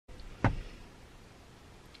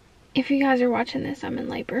If you guys are watching this, I'm in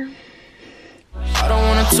labor. I don't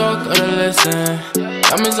wanna talk or to listen.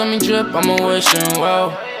 Diamonds on me drip, I'm a wishing,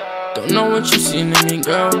 wow. Don't know what you seen in me,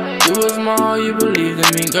 girl. You was my all, you believed in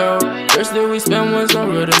me, girl. First day we spent was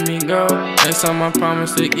on rid of me, girl. Next time I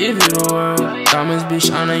promise to give you the world. Diamonds be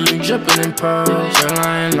shining, you dripping in pearls. Girl,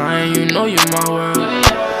 I ain't lying, you know you my world.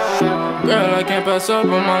 Girl, I can't pass up on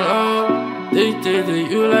my love. Addicted to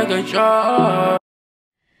you like a drug.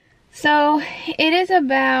 So, it is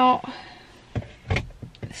about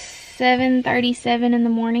 7:37 in the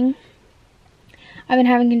morning. I've been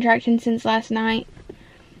having contractions since last night.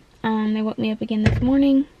 They woke me up again this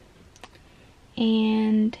morning.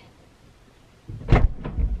 And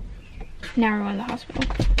now we're going to the hospital.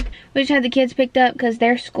 We just had the kids picked up because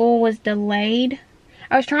their school was delayed.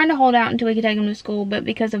 I was trying to hold out until we could take them to school, but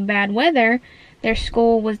because of bad weather, their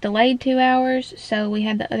school was delayed 2 hours. So we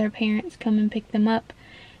had the other parents come and pick them up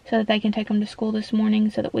so that they can take them to school this morning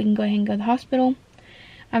so that we can go ahead and go to the hospital.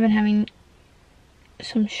 I've been having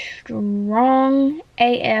some strong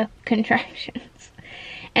AF contractions.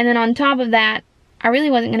 And then on top of that, I really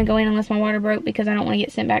wasn't going to go in unless my water broke because I don't want to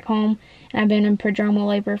get sent back home. And I've been in prodromal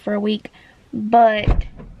labor for a week. But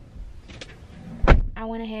I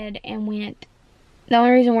went ahead and went. The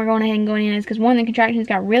only reason we're going ahead and going in is because one, the contractions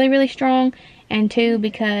got really, really strong. And two,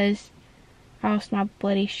 because I lost my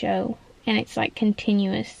bloody show. And it's like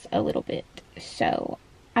continuous a little bit. So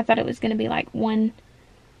I thought it was going to be like one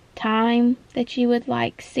time that you would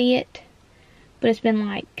like see it. But it's been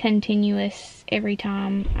like continuous every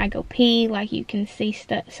time I go pee, like you can see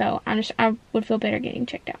stuff. So I would feel better getting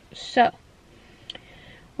checked out. So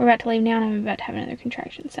we're about to leave now and I'm about to have another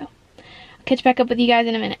contraction. So I'll catch back up with you guys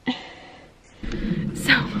in a minute.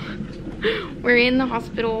 So we're in the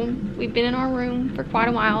hospital. We've been in our room for quite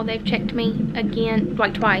a while. They've checked me again,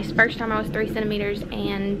 like twice. First time I was 3 centimeters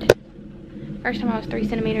and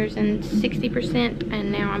 60%,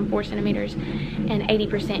 and now I'm 4 centimeters and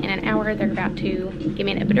 80% in an hour. They're about to give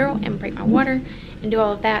me an epidural and break my water and do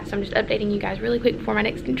all of that. So I'm just updating you guys really quick before my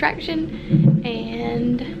next contraction.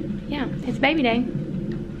 And yeah, it's baby day.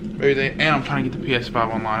 Baby day, and I'm trying to get the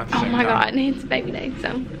PS5 online at the same time. Oh my god, it's baby day.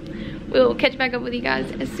 So we'll catch back up with you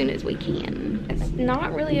guys as soon as we can. It's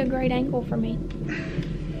not really a great ankle for me.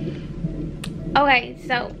 Okay,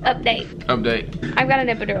 so update. I've got an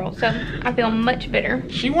epidural, so I feel much better.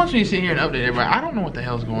 She wants me to sit here and update everybody. I don't know what the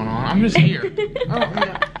hell's going on. I'm just here. Oh,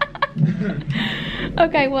 yeah.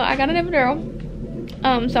 Okay, well, I got an epidural.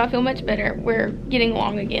 So I feel much better. We're getting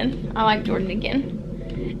along again. I like Jordan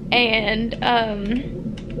again. And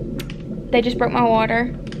they just broke my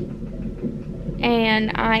water.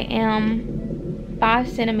 And I am 5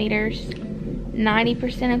 centimeters,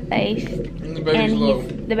 90% effaced. And the baby's low.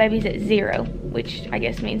 The baby's at 0, which I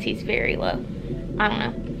guess means he's very low. I don't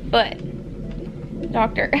know. But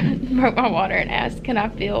doctor broke my water and asked, can I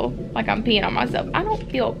feel like I'm peeing on myself? I don't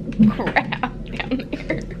feel crap down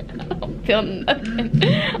there. I don't feel nothing.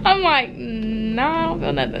 I'm like, no, I don't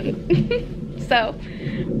feel nothing. So,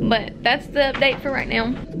 but that's the update for right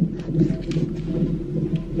now.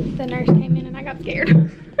 The nurse came in and I got scared.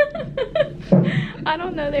 I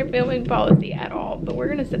don't know their filming policy at all, but we're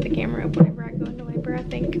gonna set the camera up whenever I go into labor, I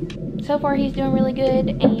think. So far he's doing really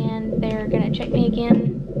good, and they're gonna check me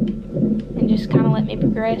again and just kind of let me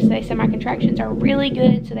progress. They said my contractions are really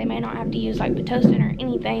good, so they may not have to use like Pitocin or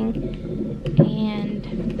anything. And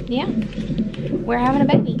yeah, we're having a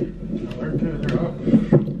baby.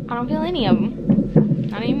 I don't feel any of them.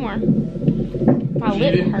 Not anymore. My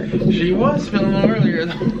lip hurts. She was feeling them earlier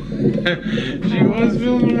though. She was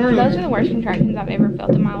feeling them earlier. Those are the worst contractions I've ever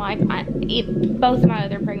felt in my life. Both of my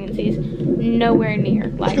other pregnancies, nowhere near.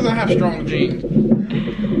 Like, because I have strong genes.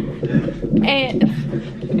 And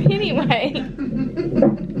anyway,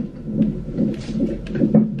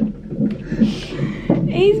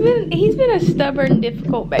 he's been a stubborn,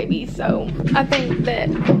 difficult baby. So I think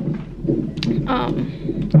that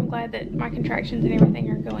I'm glad that my contractions and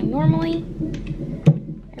everything are going normally.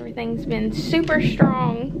 Everything's been super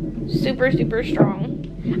strong, super strong.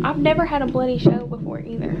 I've never had a bloody show before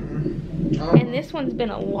either, and this one's been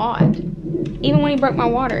a lot. Even when he broke my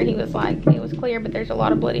water, he was like, it was clear, but there's a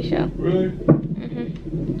lot of bloody show. Really?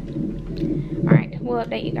 All right, we'll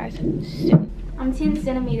update you guys soon. I'm 10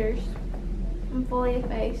 centimeters. I'm fully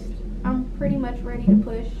effaced. I'm pretty much ready to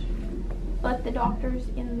push, but the doctor's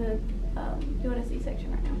in the doing a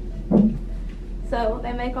C-section right now, so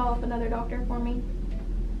they may call up another doctor for me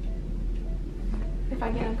if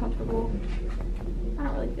I get uncomfortable. I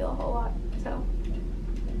don't really feel a whole lot, so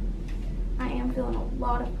I am feeling a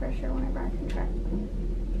lot of pressure whenever I contract.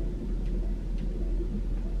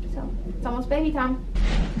 So it's almost baby time.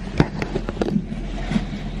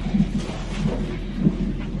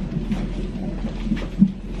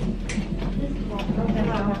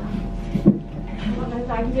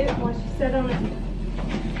 I can do it once you sit on it.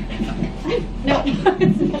 No,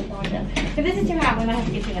 it's not going down. If this is too high, we might have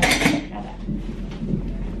to get you another. Try that.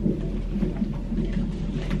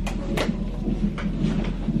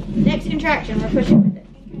 Next contraction, we're pushing with it.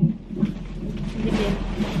 Good deal.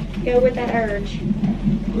 Go with that urge.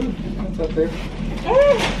 Ooh, what's up there?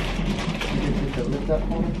 You lift that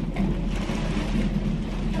for me?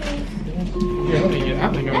 Yeah, let me get. I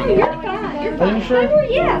think I'm No, in the you're way. fine. You're Are fine. you sure?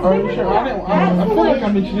 Yeah. Are you sure? I feel like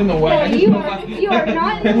I'm just in the way. No, I just you feel are. like You are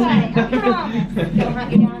not in the way. I promise. Don't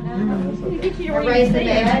hunt you down. Get you to where raise the bed.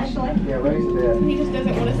 Yeah, raise the bed. He just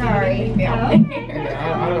doesn't want to see Sorry. anything down Oh. there. I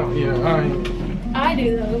don't. Yeah. I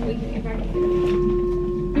do though. If I can do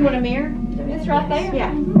You want a mirror? it. It's right there.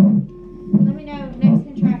 Yeah. Let me know next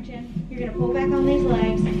contraction. You're gonna pull back on these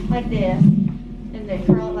legs like this, and then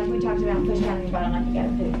curl it like we talked about and push down on your bottom like you gotta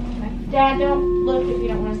do. Okay? Dad, don't look if you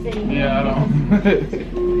don't want to see. Yeah, I don't.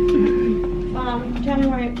 Tell me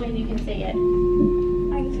when you can see it. I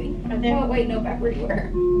can see. Right there. Oh wait, no, back where you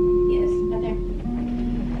were. Yes. Right there.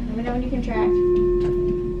 Let me know when you contract.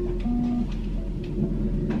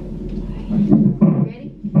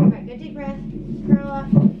 Ready? Alright, good deep breath. Curl up.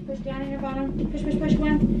 Push down in your bottom. Push, push, push.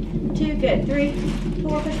 1, 2, good. 3,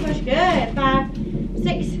 4, push, push. Good. 5,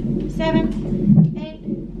 6, 7, 8,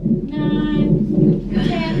 9,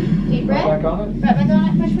 10. Deep breath. Back on it? Right back on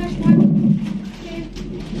it. Push, push. 1, 2,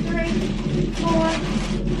 3, 4,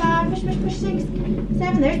 5. Push, push, push. 6,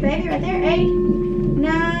 7. There's baby right there. 8,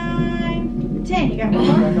 9, 10. You got one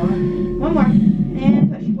more. Back on One more.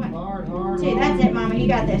 And push. 1, it? Hard, hard, 2. hard. That's it, Mama. You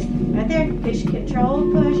got this. Right there. Push, control,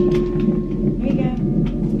 push. Here you go.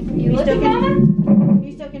 You looking, Mama?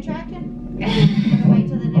 You still contracting? Wanna wait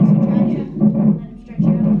till the next contraction? Let him stretch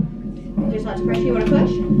out. Just let's press. You wanna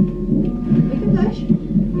push? We can push.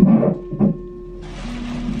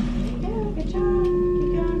 There you go. Good job.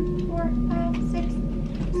 Keep going. 4, 5, 6,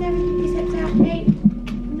 7. He steps out. 8,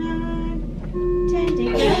 9, 10.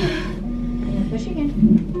 Deep breath. And then push again.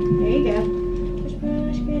 There you go. Push,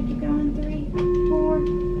 push. Good. Keep going. 3, 4,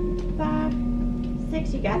 5,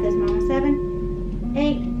 6. You got this, Mama. 7,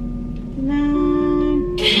 8,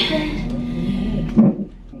 9, 10.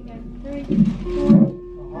 There you go. 3, 4,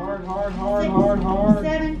 Hard, hard, hard, 6, hard, hard.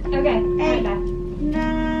 7, Okay. 8,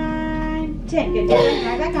 9, 10. Good.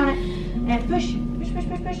 Right back on it. And push. Push, push,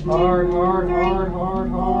 push, push. 2, Hard, hard, 3, hard, hard,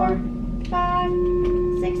 hard. 5,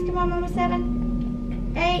 6. Come on, Mama.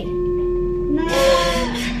 7, 8,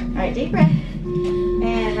 9. Alright, deep breath.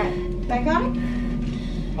 And right back on it.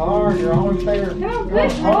 Hard, you're almost there. Come on,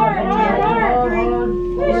 push hard, hard, hard.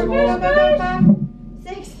 Push, push, go, 5,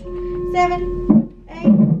 6, 7, 8,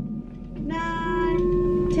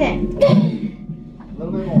 9, 10. A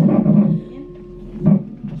little bit more.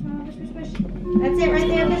 Push, Mama, push, push, push. That's it right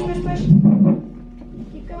there. Push, push, push.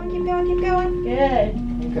 Keep going, keep going, keep going. Good.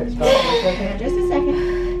 Okay, stop for a Now, second. just a second.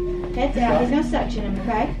 Heads out. He's gonna suction him,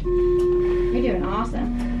 okay? You're doing awesome.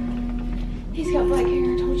 He's got black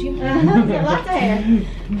hair. I told you. He's got lots of hair.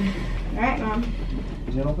 All right, Mom.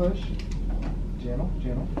 Gentle push. Gentle,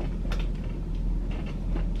 gentle.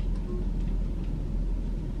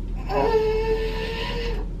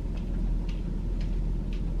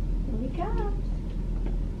 Here he comes.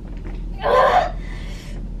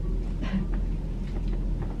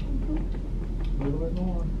 A little bit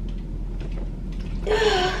more.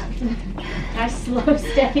 Nice, slow,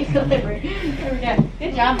 steady delivery. There we go.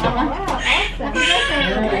 Good job, Mama. Wow, awesome.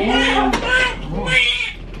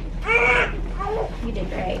 You did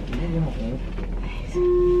great. Thank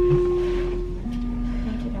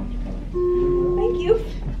you, Dr. Phillips. Thank you.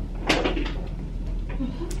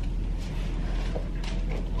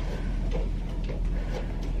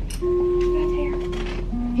 That's hair.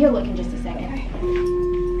 He'll look in just a second.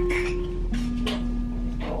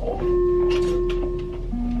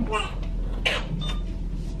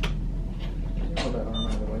 Hold that arm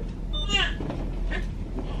out of the way.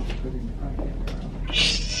 Put him right there.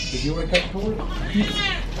 Did you want to cut cord?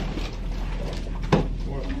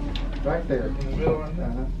 Right there. In the middle right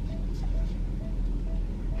there.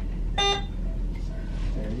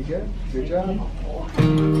 There you go. Good job.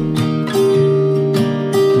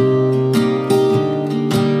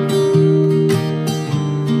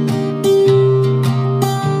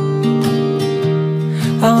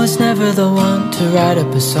 I was never the one to write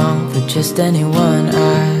up a song for just anyone.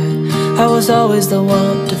 I was always the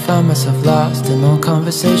one to find myself lost in old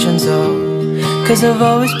conversations. Oh, 'cause I've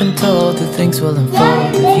always been told that things will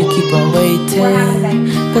unfold if you keep on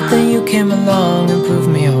waiting. But then you came along and proved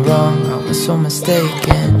me all wrong. I was so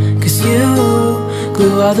mistaken. 'Cause you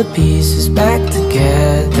glue all the pieces back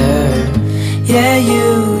together. Yeah,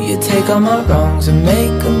 you take all my wrongs and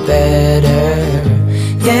make them better.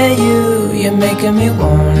 Yeah, you're making me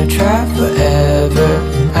wanna try forever.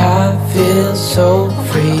 And I feel so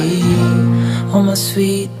free, oh my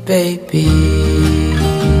sweet baby.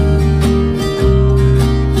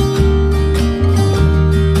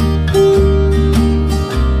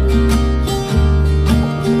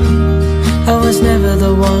 I was never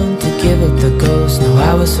the one to give up the ghost. No,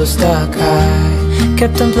 I was so stuck, I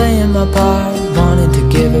kept on playing my part, wanting to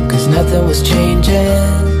give up cause nothing was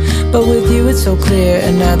changing. But with you it's so clear,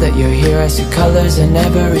 and now that you're here I see colors in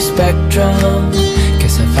every spectrum.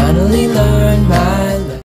 Guess I finally learned my